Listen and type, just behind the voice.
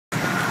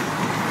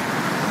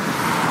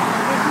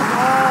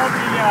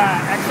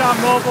Exxon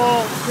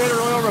Mobil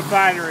Standard Oil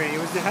Refinery. It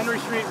was the Henry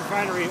Street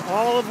Refinery.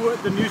 All of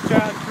the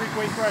Newtown Creek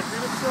Wastewater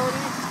Treatment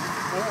Facility,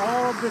 and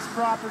all of this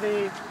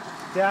property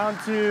down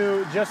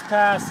to just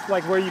past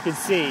like where you can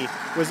see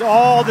was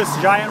all this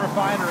giant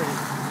refinery.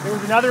 There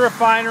was another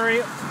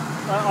refinery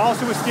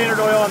also with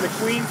Standard Oil on the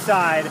Queens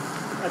side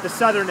at the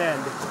southern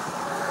end.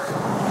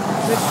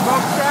 This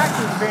smokestack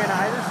was Van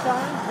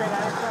Eiderstein. Van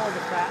Eiderstein was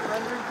a fat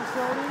rendering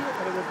facility,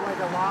 and it was like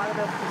a lot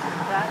of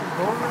fat and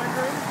bone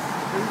rendering.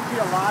 There used to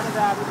be a lot of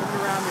that in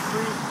and around the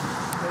creek.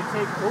 They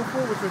take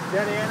offal, which was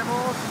dead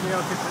animals, you know,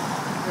 because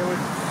there was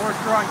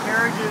horse-drawn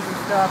carriages and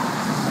stuff,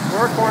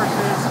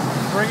 workhorses,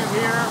 bring them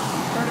here,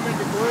 turn them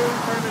into glue,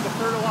 turn them into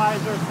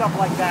fertilizer, stuff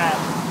like that.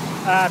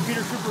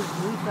 Peter Cooper's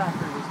glue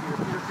factory was here.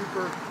 Peter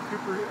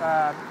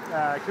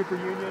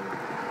Cooper Union,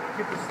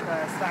 Cooper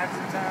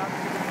Stuyvesant Town.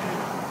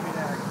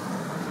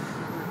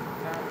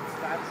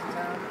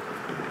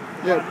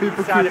 Yeah,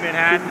 Cooper Town.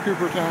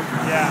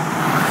 Yeah.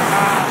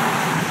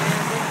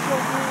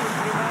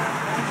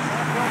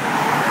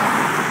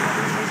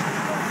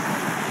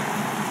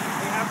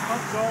 They have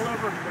pumps all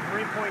over the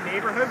Marine Point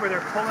neighborhood where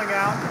they're pulling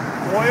out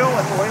oil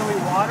and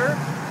oily water,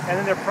 and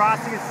then they're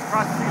processing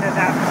it at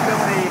that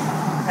facility.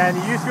 And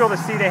you used to be able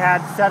to see they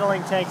had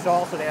settling tanks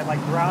also. They had like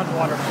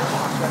groundwater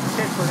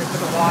pits where they put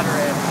the water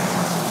in.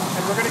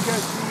 And we're going to go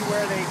see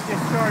where they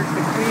discharge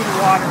the clean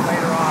water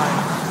later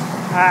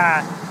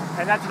on.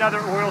 And that's another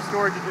oil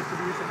storage and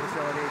distribution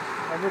facility.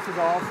 And this is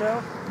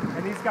also,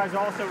 and these guys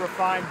also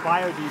refine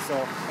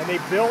biodiesel. And they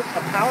built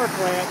a power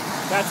plant.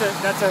 That's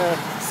a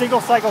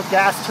single cycle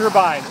gas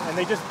turbine, and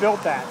they just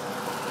built that.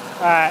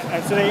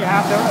 And so they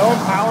have their own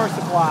power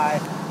supply.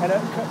 And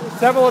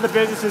several of the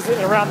businesses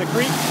around the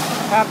creek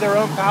have their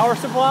own power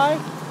supply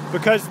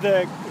because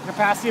the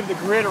capacity of the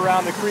grid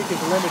around the creek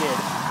is limited.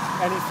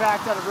 And in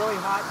fact, on a really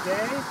hot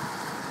day,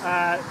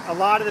 a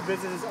lot of the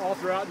businesses all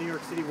throughout New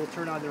York City will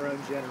turn on their own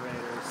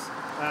generators.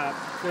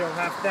 They'll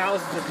have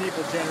thousands of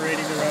people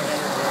generating their own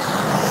energy.